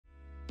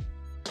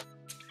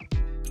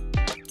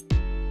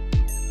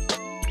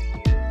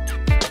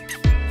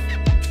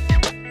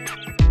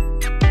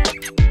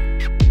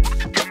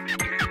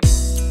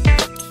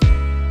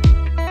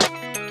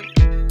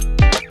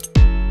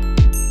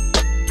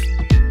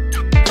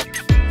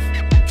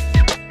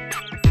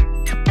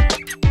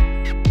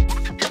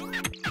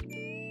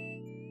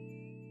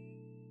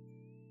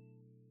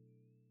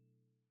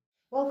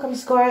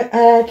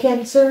welcome,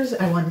 Cancers.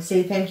 I want to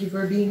say thank you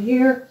for being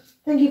here.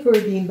 Thank you for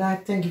being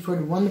back. Thank you for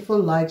the wonderful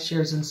likes,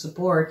 shares, and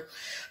support.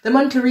 The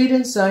monthly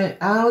readings are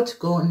out.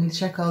 Go and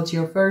check out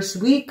your first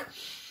week.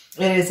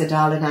 It is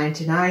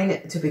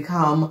 $1.99 to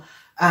become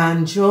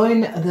and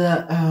join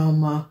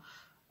the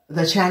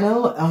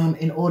channel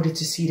in order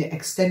to see the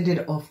extended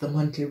of the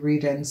monthly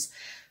readings.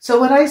 So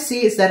what I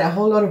see is that a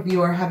whole lot of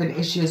you are having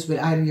issues with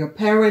either your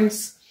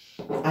parents,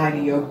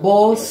 either your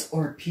boss,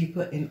 or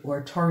people in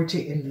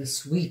authority in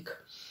this week.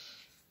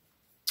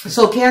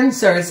 So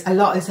Cancers, a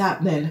lot is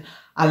happening.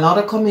 A lot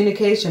of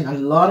communication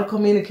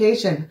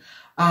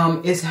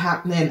is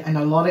happening, and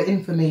a lot of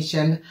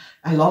information,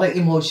 a lot of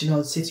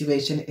emotional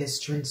situation is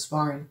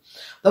transpiring.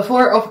 The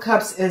Four of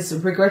Cups is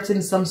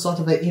regretting some sort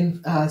of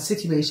a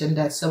situation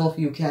that some of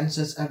you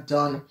Cancers have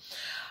done.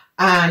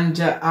 And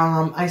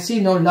I see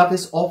no love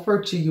is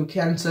offered to you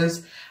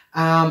Cancers.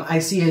 I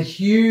see a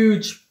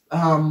huge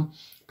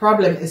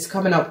problem is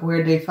coming up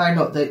where they find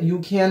out that you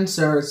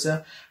Cancers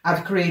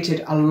have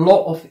created a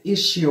lot of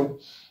issue.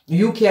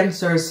 You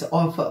Cancers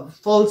of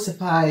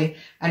falsify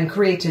and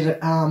created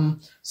some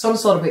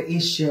sort of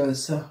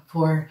issues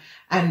for,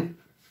 and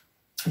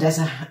there's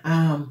a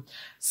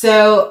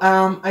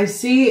I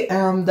see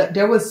that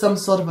there was some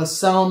sort of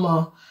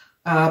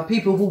a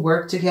people who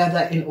worked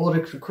together in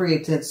order to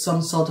create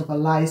some sort of a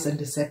lies and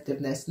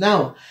deceptiveness.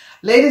 Now,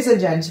 ladies and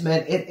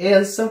gentlemen, it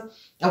is a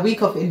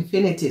week of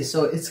infinity,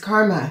 so it's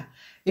karma.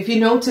 If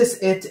you notice,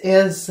 it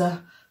is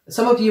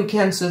some of you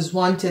Cancers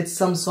wanted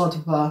some sort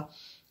of a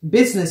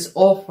business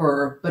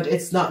offer, but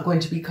it's not going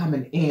to be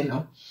coming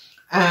in.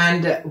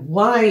 And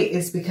why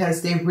is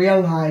because they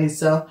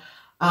realize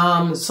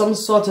some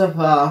sort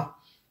of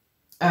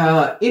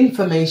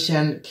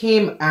information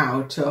came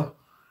out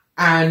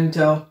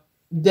and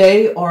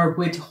they are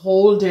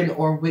withholding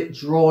or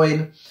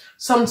withdrawing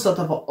some sort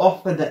of an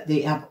offer that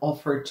they have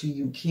offered to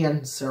you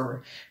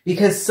Cancer,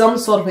 because some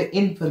sort of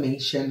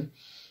information,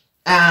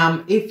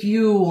 if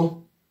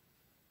you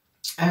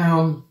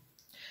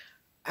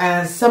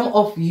some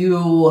of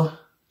you,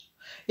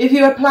 if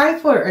you apply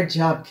for a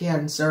job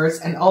Cancers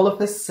and all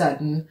of a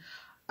sudden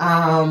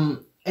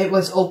it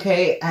was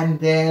okay and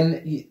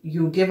then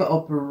you give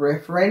up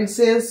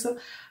references,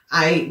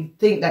 I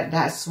think that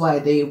that's why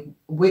they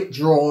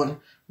withdrawn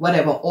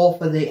whatever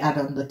offer they had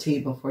on the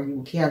table for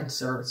you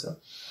Cancers.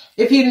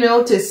 If you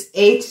notice,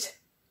 8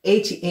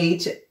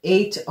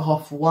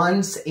 of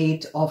Wands,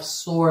 8 of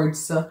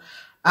Swords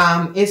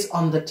is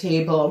on the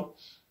table.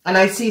 And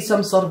I see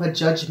some sort of a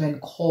judgment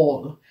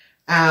call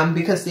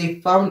because they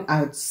found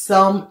out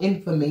some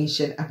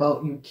information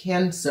about you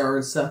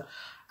Cancers,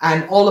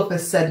 and all of a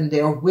sudden they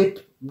are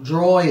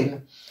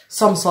withdrawing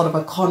some sort of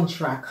a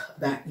contract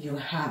that you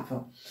have.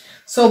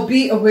 So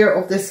be aware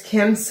of this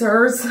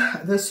Cancers.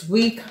 This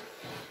week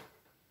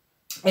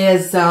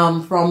is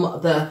from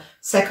the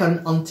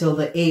 2nd until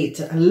the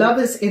 8th. Love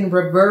is in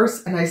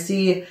reverse, and I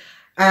see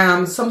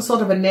some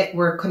sort of a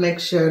network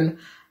connection.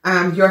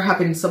 You're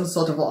having some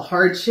sort of a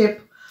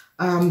hardship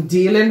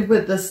dealing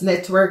with this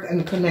network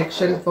and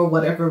connection for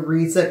whatever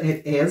reason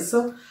it is.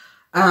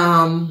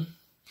 And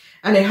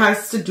it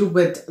has to do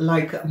with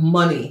like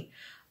money.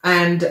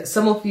 And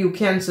some of you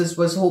Cancers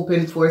was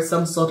hoping for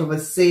some sort of a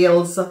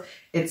sales.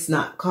 It's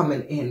not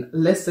coming in.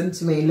 Listen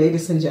to me,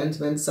 ladies and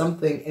gentlemen,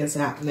 something is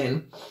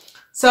happening.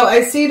 So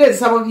I see that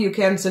some of you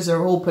Cancers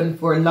are hoping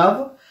for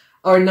love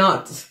or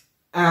not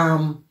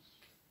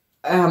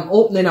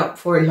opening up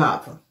for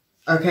love.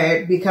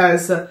 Okay,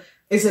 because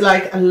it's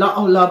like a lot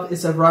of love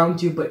is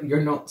around you, but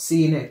you're not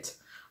seeing it.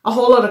 A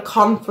whole lot of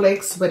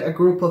conflicts with a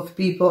group of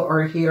people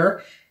are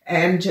here,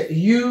 and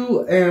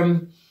you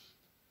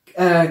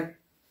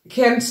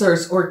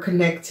Cancers are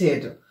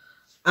connected.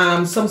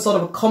 Some sort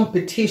of a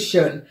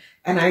competition,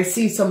 and I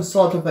see some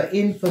sort of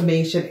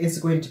information is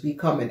going to be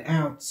coming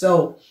out.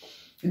 So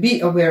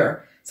be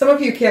aware. Some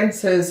of you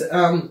Cancers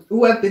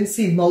who have been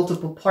seeing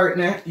multiple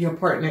partner, your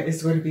partner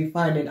is going to be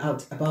finding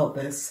out about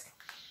this.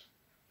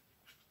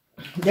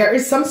 There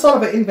is some sort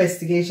of an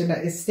investigation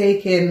that is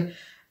taken,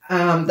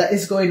 that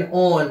is going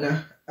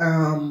on,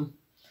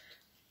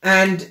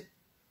 and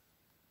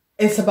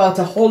it's about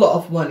a whole lot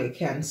of money,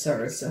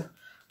 Cancers,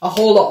 a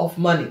whole lot of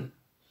money.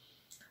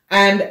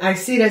 And I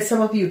see that some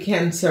of you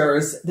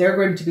Cancers, they're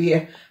going to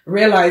be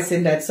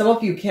realizing that some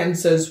of you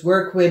Cancers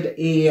work with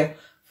a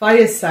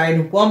fire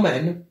sign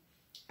woman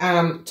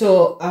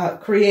to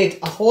create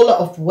a whole lot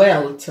of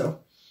wealth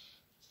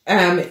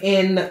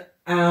and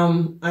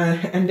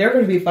they're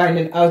going to be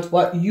finding out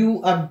what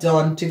you have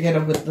done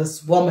together with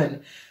this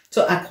woman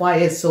to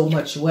acquire so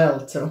much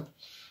wealth.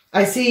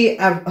 I see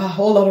a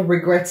whole lot of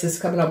regrets is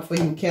coming up for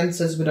you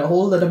Cancers with a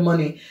whole lot of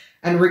money,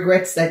 and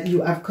regrets that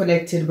you have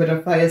connected with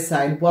a fire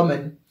sign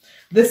woman.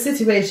 This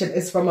situation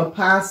is from a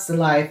past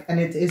life, and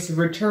it is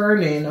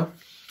returning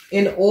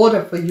in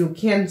order for you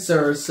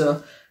Cancers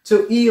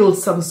to heal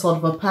some sort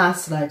of a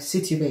past life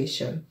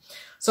situation.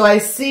 So I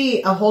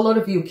see a whole lot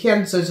of you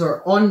Cancers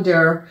are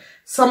under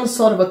some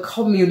sort of a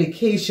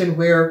communication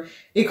where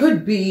it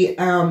could be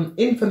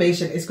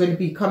information is going to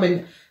be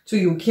coming to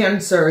you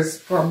Cancers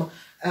from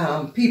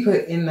people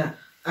in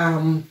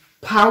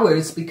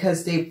powers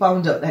because they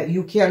found out that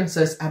you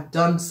Cancers have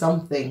done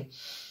something.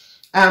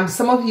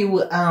 Some of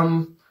you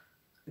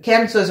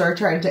Cancers are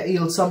trying to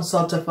heal some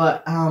sort of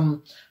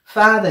a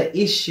father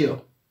issue.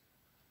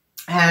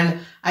 And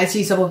I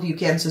see some of you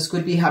Cancers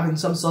could be having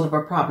some sort of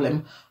a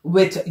problem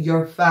with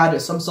your father,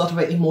 some sort of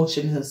an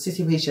emotional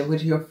situation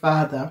with your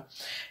father.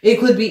 It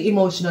could be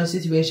emotional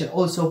situation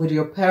also with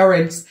your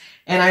parents.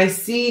 And I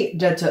see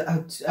that,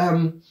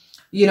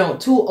 you know,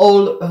 two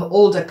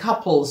older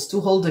couples,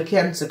 two older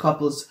Cancer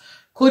couples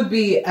could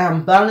be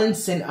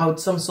balancing out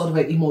some sort of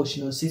an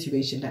emotional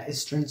situation that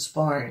is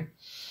transpiring.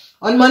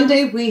 On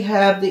Monday, we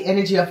have the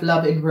energy of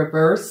love in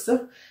reverse.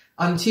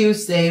 On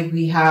Tuesday,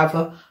 we have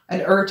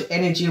an earth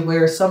energy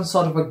where some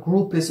sort of a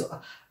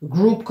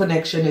group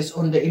connection is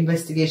under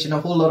investigation, a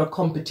whole lot of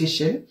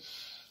competition.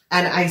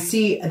 And I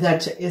see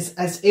that it's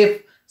as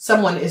if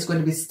someone is going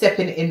to be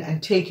stepping in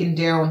and taking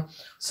down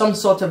some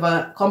sort of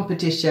a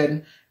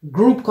competition,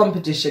 group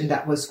competition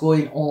that was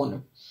going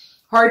on.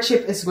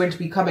 Hardship is going to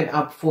be coming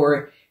up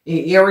for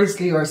a Aries,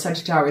 Leo, or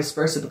Sagittarius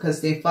person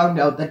because they found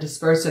out that this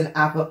person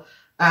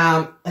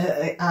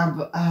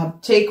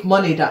take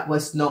money that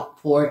was not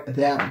for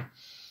them.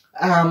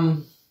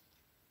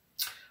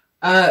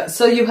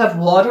 So you have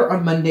water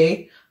on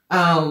Monday.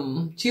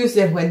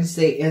 Tuesday and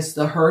Wednesday is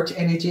the hurt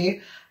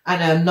energy,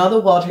 and another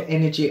water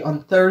energy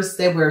on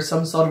Thursday where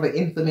some sort of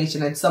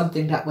information and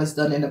something that was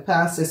done in the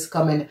past is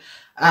coming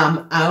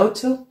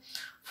out.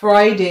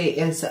 Friday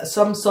is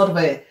some sort of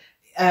a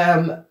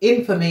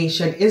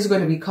information is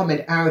going to be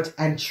coming out,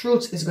 and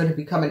truth is going to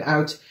be coming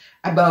out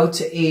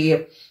about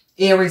a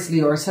Aries,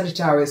 Leo, or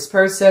Sagittarius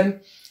person.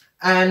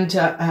 And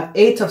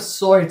Eight of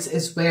Swords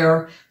is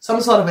where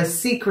some sort of a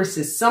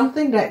secrecy,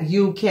 something that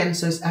you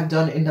Cancers have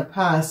done in the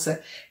past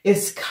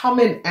is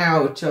coming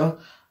out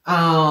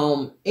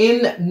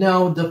in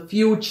now the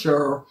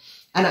future.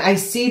 And I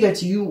see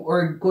that you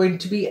are going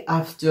to be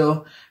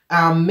after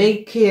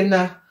making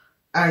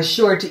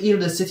sure to heal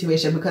the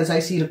situation, because I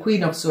see the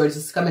Queen of Swords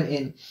is coming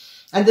in.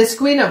 And this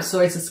Queen of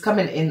Swords is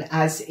coming in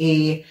as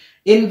a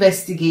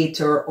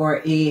investigator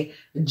or a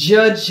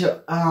judge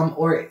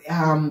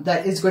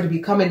that is going to be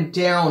coming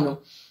down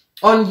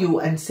on you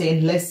and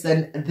saying,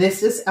 listen,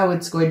 this is how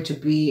it's going to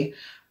be.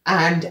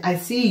 And I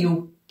see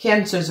you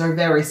Cancers are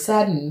very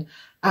saddened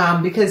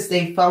because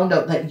they found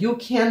out that you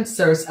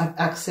Cancers have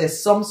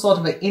accessed some sort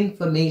of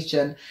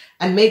information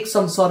and make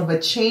some sort of a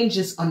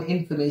changes on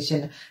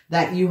information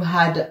that you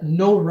had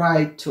no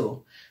right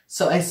to.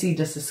 So I see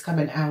this is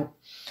coming out.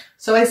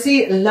 So I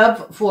see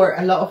love for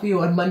a lot of you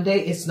on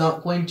Monday is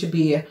not going to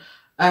be,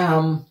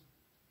 one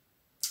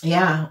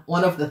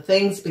of the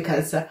things,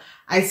 because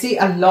I see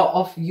a lot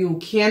of you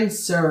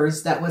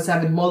Cancers that was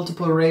having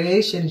multiple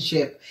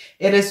relationship.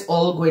 It is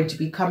all going to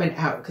be coming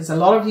out because a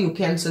lot of you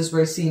Cancers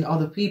were seeing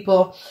other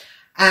people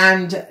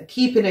and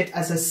keeping it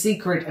as a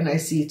secret. And I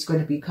see it's going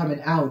to be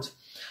coming out.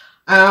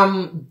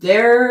 Some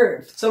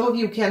of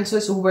you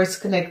Cancers who were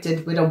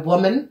connected with a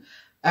woman,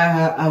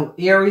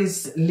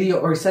 Aries, Leo,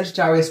 or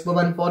Sagittarius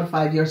woman,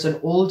 45 years and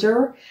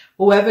older.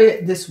 Whoever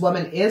this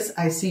woman is,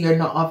 I see you're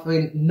not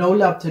offering no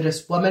love to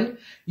this woman.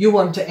 You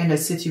want to end a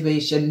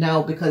situation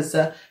now because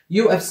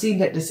you have seen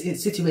that this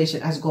situation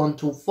has gone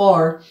too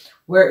far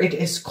where it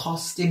is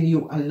costing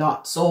you a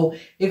lot. So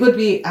it could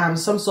be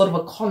some sort of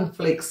a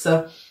conflict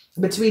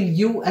between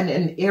you and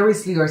an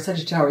Aries, Leo, or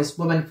Sagittarius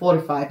woman,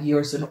 45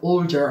 years and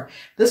older.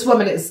 This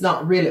woman is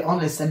not really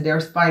honest, and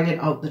they're finding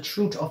out the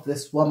truth of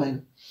this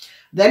woman.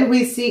 Then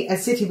we see a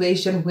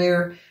situation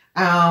where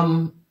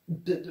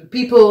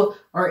people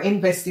are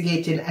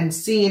investigating and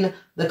seeing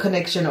the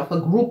connection of a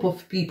group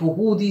of people,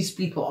 who these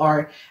people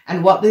are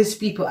and what these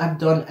people have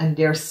done and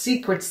their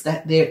secrets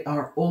that they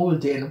are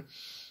holding.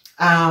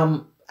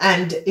 And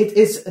it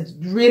is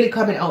really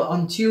coming out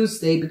on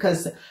Tuesday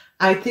because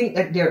I think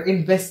that they're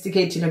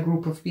investigating a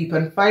group of people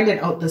and finding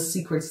out the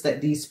secrets that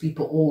these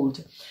people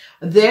hold.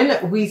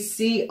 Then we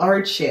see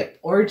hardship.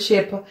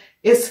 Hardship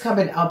is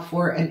coming up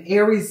for an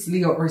Aries,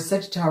 Leo, or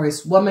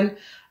Sagittarius woman.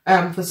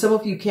 For some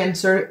of you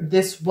Cancer,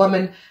 this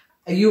woman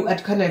you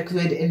had connected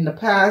with in the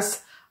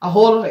past, a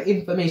whole lot of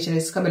information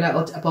is coming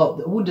out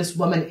about who this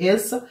woman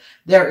is.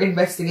 They're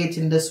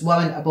investigating this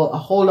woman about a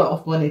whole lot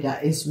of money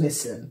that is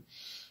missing.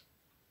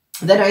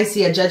 Then I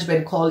see a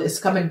judgment call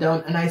is coming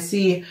down, and I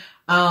see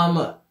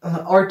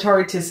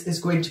authorities is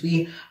going to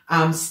be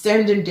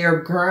standing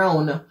their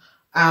ground.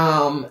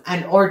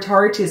 And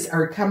authorities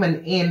are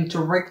coming in to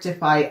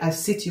rectify a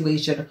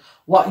situation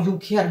what you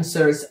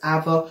Cancers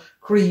have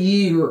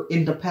created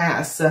in the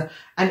past,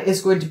 and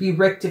is going to be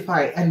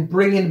rectified and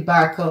bringing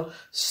back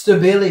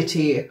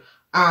stability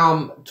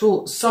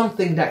to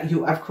something that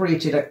you have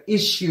created an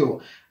issue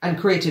and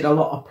created a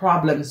lot of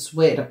problems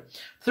with.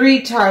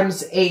 3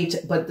 times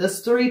 8, but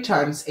this 3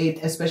 times 8,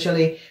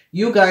 especially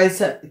you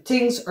guys,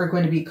 things are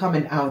going to be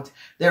coming out.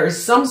 There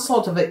is some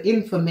sort of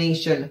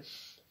information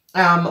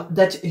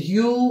that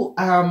you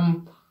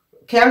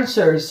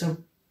Cancers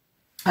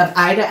have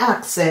either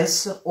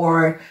access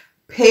or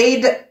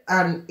paid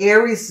an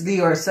Aries,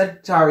 Leo, or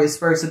Sagittarius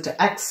person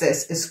to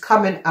access is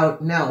coming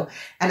out now.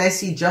 And I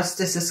see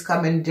justice is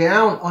coming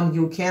down on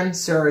you,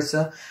 Cancers,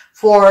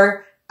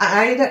 for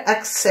either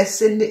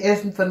accessing the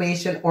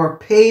information or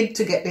paid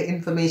to get the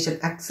information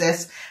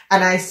access.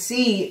 And I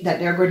see that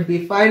they're going to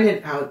be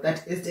finding out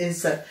that it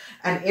is an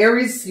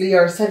Aries,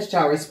 Leo, or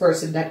Sagittarius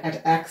person that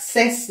had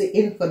accessed the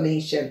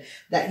information,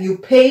 that you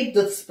paid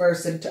this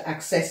person to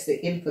access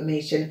the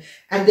information,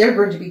 and they're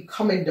going to be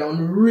coming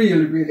down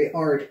really, really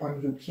hard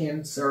on you,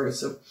 Cancer.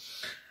 So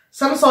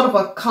some sort of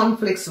a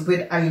conflicts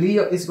with a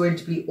Leo is going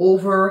to be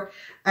over.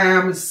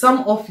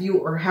 Some of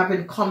you are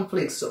having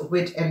conflicts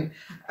with a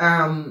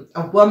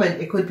woman.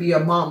 It could be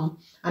a mom,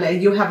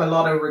 and you have a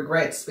lot of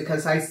regrets,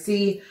 because I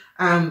see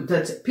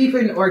that people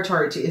in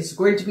authority is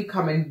going to be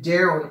coming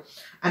down,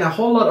 and a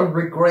whole lot of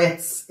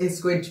regrets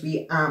is going to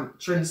be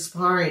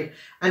transpiring.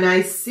 And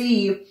I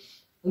see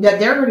that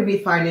they're going to be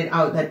finding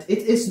out that it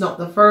is not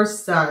the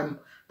first time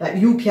that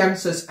you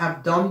Cancers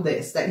have done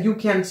this, that you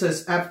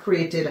Cancers have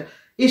created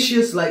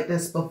issues like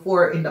this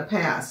before in the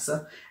past,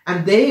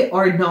 and they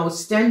are now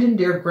standing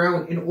their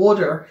ground in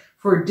order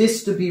for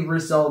this to be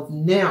resolved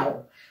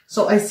now.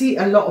 So I see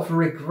a lot of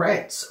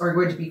regrets are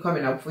going to be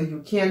coming up for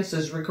you,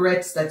 Cancers.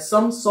 Regrets that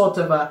some sort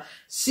of a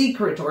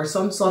secret or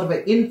some sort of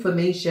a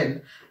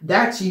information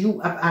that you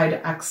have either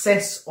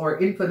accessed,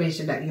 or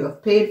information that you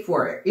have paid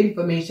for,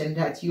 information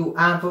that you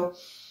have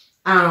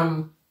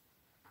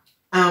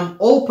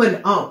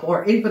opened up,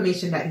 or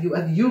information that you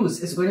have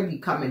used is going to be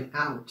coming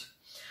out.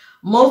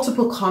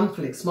 Multiple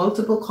conflicts.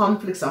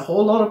 A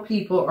whole lot of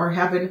people are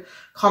having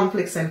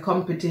conflicts and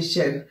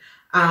competition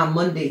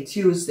Monday,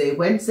 Tuesday,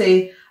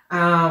 Wednesday.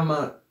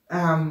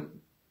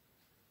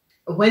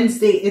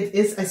 Wednesday, it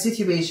is a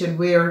situation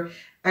where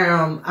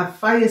a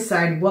fire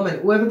sign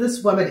woman, whoever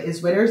this woman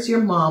is, whether it's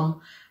your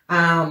mom,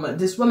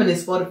 this woman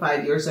is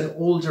 45 years and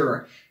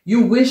older.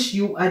 You wish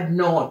you had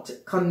not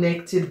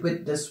connected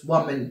with this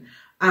woman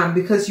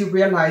because you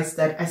realize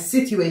that a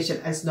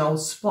situation has now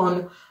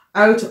spun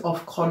out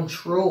of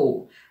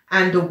control,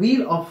 and the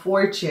wheel of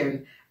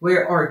fortune,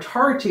 where our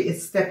authority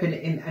is stepping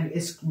in and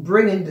is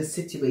bringing the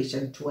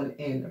situation to an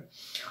end.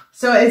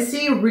 So I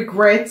see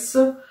regrets.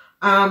 Some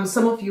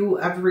of you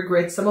have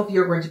regrets. Some of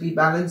you are going to be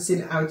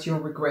balancing out your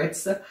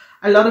regrets.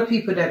 A lot of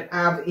people that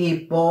have a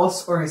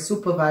boss or a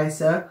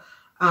supervisor,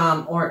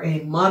 or a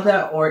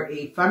mother or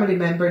a family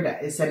member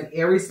that is an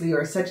Aries, Leo,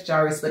 or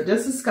Sagittarius, but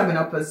this is coming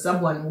up as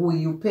someone who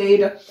you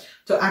paid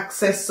to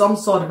access some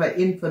sort of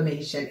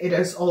information. It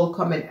is all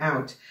coming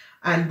out,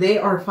 and they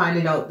are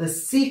finding out the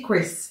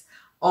secrets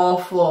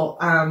of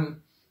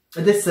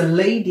this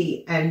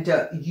lady, and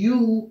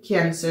you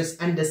Cancers,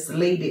 and this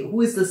lady. Who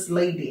is this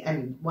lady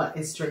and what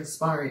is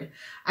transpiring?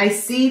 I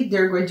see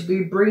they're going to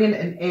be bringing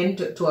an end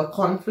to a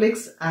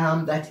conflict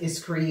that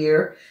is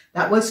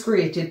that was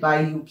created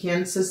by you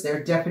Cancers.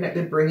 They're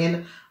definitely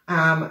bringing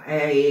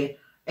a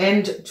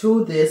end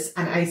to this,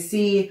 and I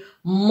see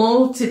a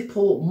lot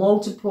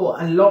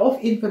of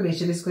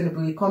information is going to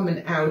be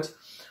coming out,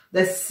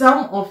 that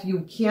some of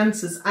you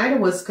Cancers either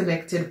was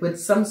connected with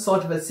some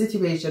sort of a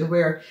situation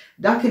where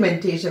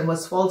documentation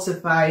was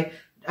falsified,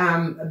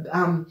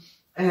 and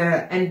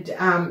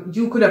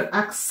you could have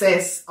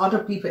accessed other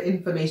people's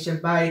information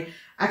by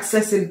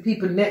accessing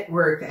people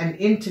network and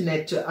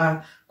internet to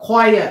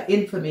acquire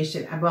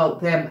information about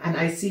them. And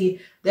I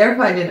see they're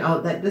finding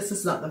out that this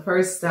is not the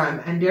first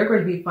time, and they're going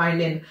to be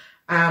finding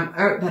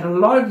out that a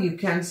lot of you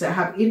Cancer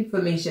have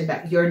information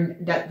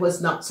that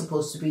was not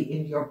supposed to be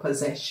in your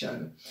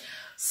possession.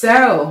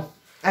 So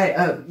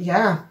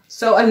yeah,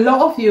 so a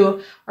lot of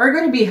you are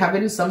going to be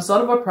having some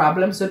sort of a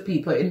problems with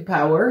people in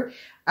power,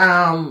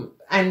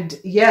 and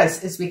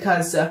yes, it's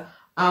because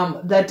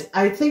that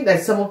I think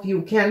that some of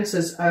you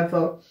Cancers have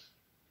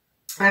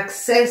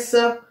access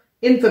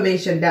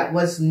information that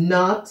was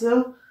not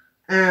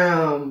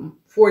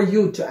for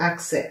you to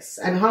access.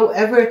 And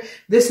however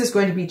this is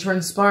going to be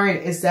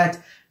transpiring is that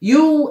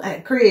you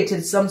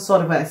created some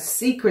sort of a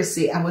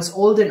secrecy and was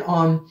holding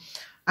on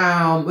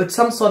with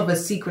some sort of a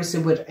secrecy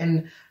with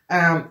an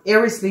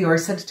Aries, Leo, or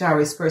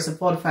Sagittarius person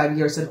 45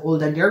 years and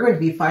older, and they're going to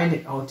be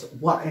finding out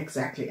what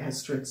exactly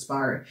has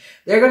transpired.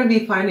 They're going to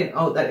be finding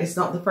out that it's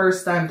not the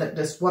first time that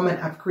this woman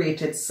have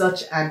created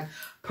such an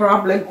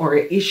problem or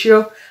an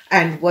issue,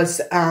 and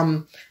was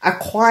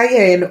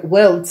acquiring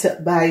wealth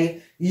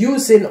by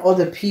using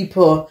other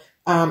people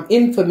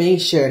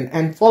information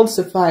and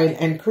falsifying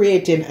and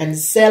creating and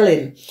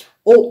selling,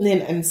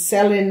 opening and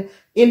selling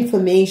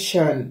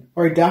information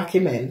or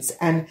documents,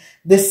 and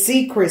the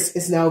secrets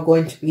is now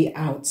going to be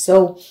out.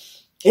 So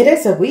it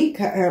is a week,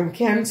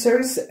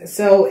 Cancers.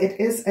 So it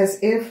is as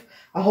if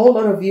a whole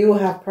lot of you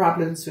have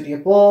problems with your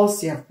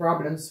boss, you have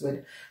problems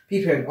with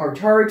people in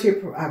authority,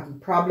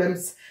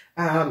 problems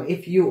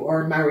if you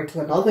are married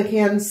to another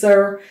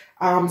Cancer.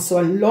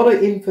 So a lot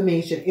of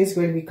information is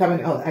going to be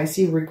coming out. I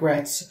see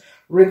regrets.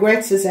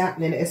 Regrets is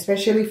happening,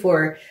 especially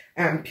for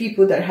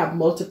people that have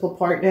multiple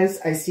partners.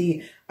 I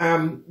see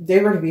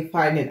they're going to be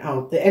finding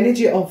out. The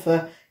energy of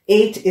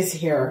 8 is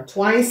here.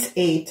 Twice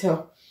 8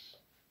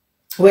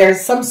 where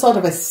some sort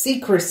of a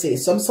secrecy,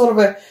 some sort of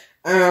a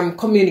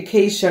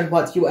communication,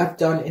 what you have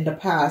done in the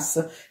past,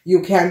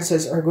 you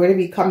Cancers are going to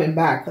be coming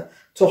back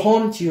to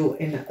haunt you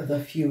in the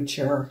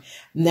future.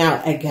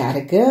 Now I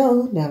gotta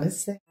go.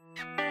 Namaste.